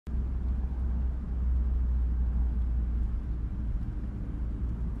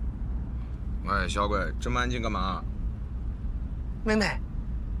哎，小鬼，这么安静干嘛？妹妹，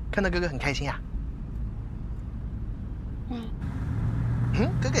看到哥哥很开心呀。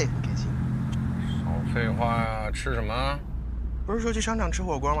哥哥也很开心。少废话呀！吃什么？不是说去商场吃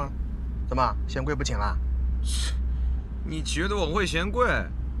火锅吗？怎么嫌贵不请了？你觉得我会嫌贵？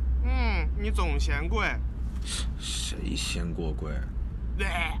你总嫌贵。谁嫌过贵？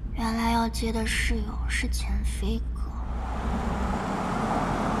原来要接的室友是前飞哥。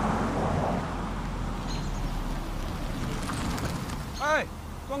哎，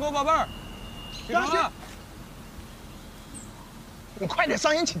关狗宝贝儿，起床了！你快点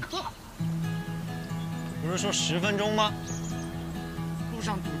上演请客。不是说10分钟吗？路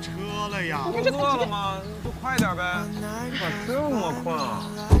上堵车了呀！你饿了吗？你就快点呗！咋这么困啊？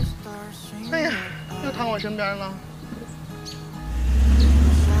哎呀，又躺我身边了。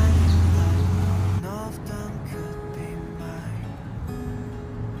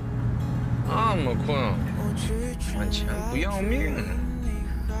那么困啊？赚钱不要命啊！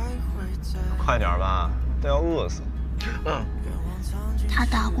快点吧，都要饿死。他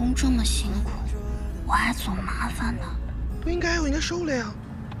打工这么辛苦，我还总麻烦呢。不应该，我应该瘦了呀。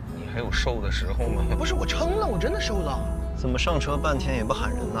你还有瘦的时候吗？不是我撑了，我真的瘦了。怎么上车半天也不喊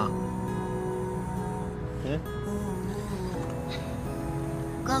人呢？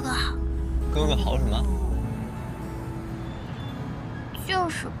哥哥好。哥哥好什么？就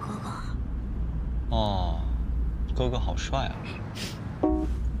是哥哥好。哦，哥哥好帅啊！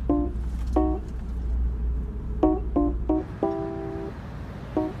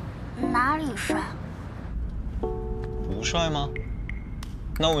哪里帅？不帅吗？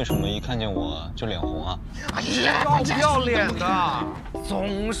那为什么一看见我就脸红啊？哎呀，要不要脸的，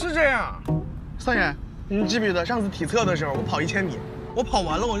总是这样。桑野，你记不记得上次体测的时候，我跑1000米，我跑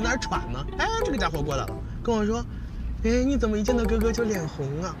完了我就在那喘呢。哎，这个家伙过来了，跟我说：“哎，你怎么一见到哥哥就脸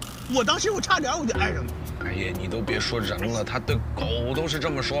红啊？”我当时我差点我就挨上了。哎呀，你都别说人了，他的狗都是这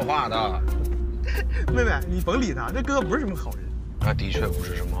么说话的。妹妹，你甭理他，这哥哥不是什么好人。他的确不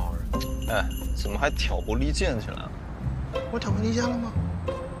是什么好人。哎，怎么还挑拨离间起来了？我挑拨离间了吗？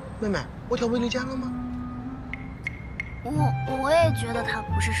妹妹，我挑拨离间了吗？我也觉得他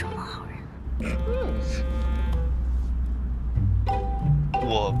不是什么好人。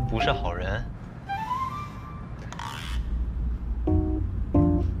我不是好人。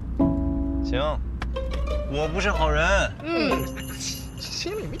行，我不是好人。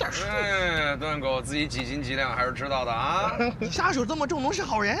心里没点数。哎，段狗自己几斤几两还是知道的啊。你下手这么重，能是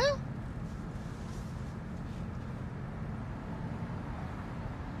好人？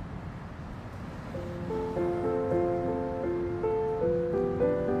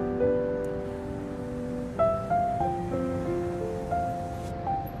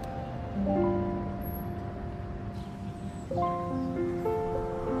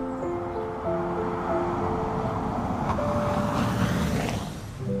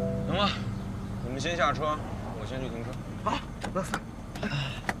行了，你们先下车，我先去停车。好，那算。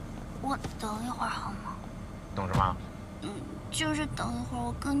我等一会儿好吗？等什么？就是等一会儿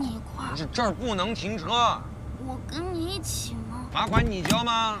我跟你一块儿。这儿不能停车。我跟你一起吗？罚款你交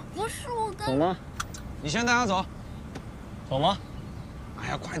吗？不是我跟。走吗？你先带他走。走吗？哎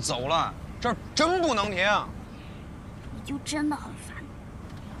呀，快走了，这儿真不能停。你就真的很烦。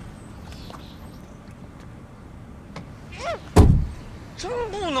真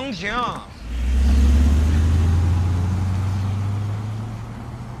不能停！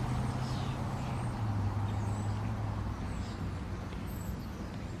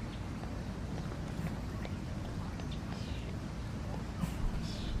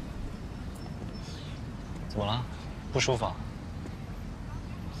怎么了？不舒服啊？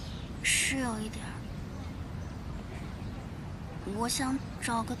是有一点儿。我想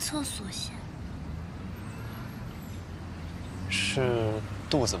找个厕所先。是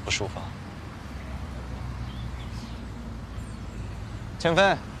肚子不舒服啊？千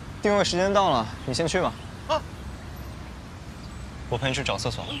飞，定位时间到了，你先去吧。啊，我陪你去找厕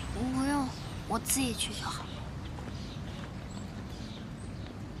所。不用，我自己去就好。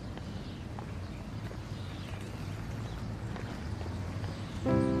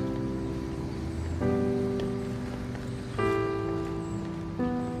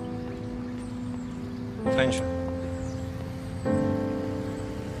我陪你去。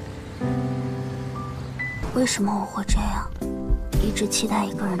为什么我会这样，一直期待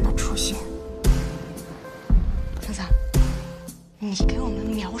一个人的出现？桑桑，你给我们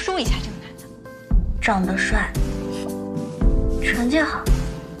描述一下这个男的。长得帅，成绩好，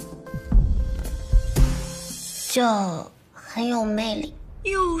就很有魅力。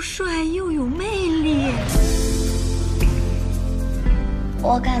又帅又有魅力。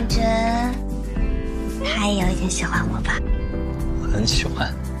我感觉他也有一点喜欢我吧？很喜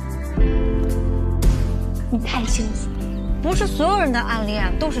欢。你太幸福了，不是所有人的暗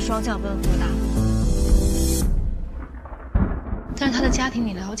恋都是双向奔赴的。但是他的家庭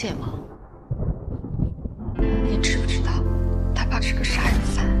你了解吗？你知不知道，他爸是个杀人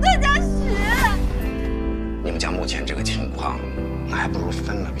犯？段嘉许，你们家目前这个情况，那还不如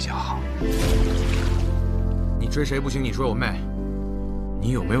分了比较好。你追谁不行，你追我妹，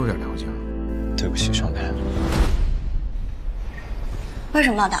你有没有点良心？对不起，兄弟。为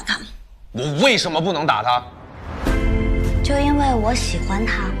什么要打他？我为什么不能打他？就因为我喜欢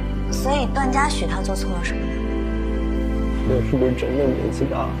他，所以段嘉许他做错了什么呢？我是不是真的年纪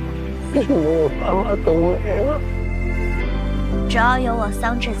大？为什么我爸妈都没了？只要有我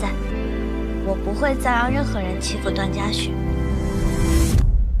桑稚在，我不会再让任何人欺负段嘉许。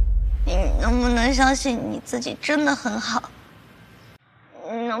你能不能相信你自己真的很好？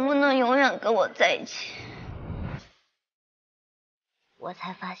你能不能永远跟我在一起？我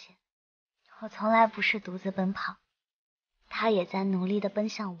才发现，我从来不是独自奔跑，他也在努力地奔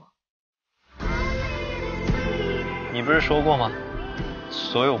向我。你不是说过吗？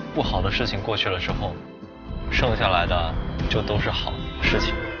所有不好的事情过去了之后，剩下来的就都是好的事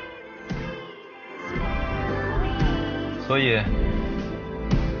情。所以，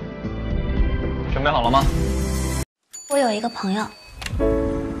准备好了吗？我有一个朋友，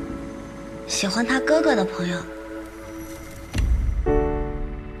喜欢他哥哥的朋友，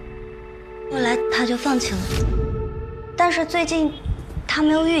后来他就放弃了。但是最近他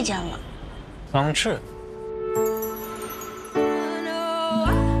们又遇见了。桑稚，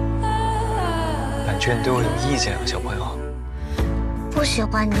感觉你对我有意见啊，小朋友。不喜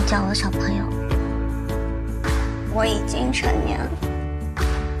欢你叫我小朋友，我已经成年了。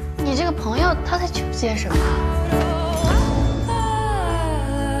你这个朋友他在纠结什么？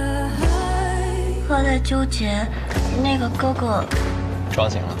他在纠结那个哥哥抓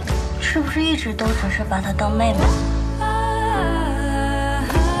紧了。是不是一直都只是把她当妹妹？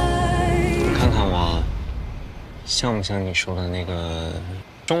看看我，像不像你说的那个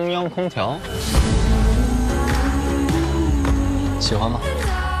中央空调？喜欢吗？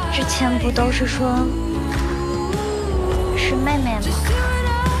之前不都是说是妹妹吗？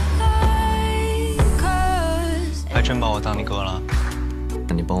还真把我当你哥了。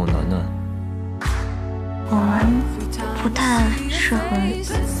那你帮我暖暖。我们不太适合。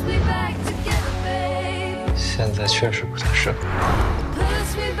现在确实不太适合，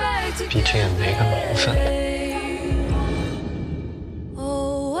毕竟也没个名分。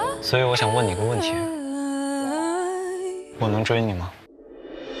所以我想问你个问题：我能追你吗？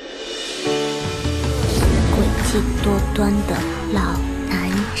诡计多端的老男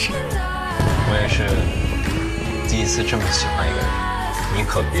人。我也是第一次这么喜欢一个人，你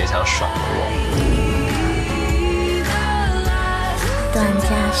可别想甩了我。段嘉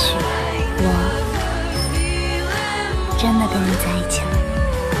许，我真的跟你在一起了。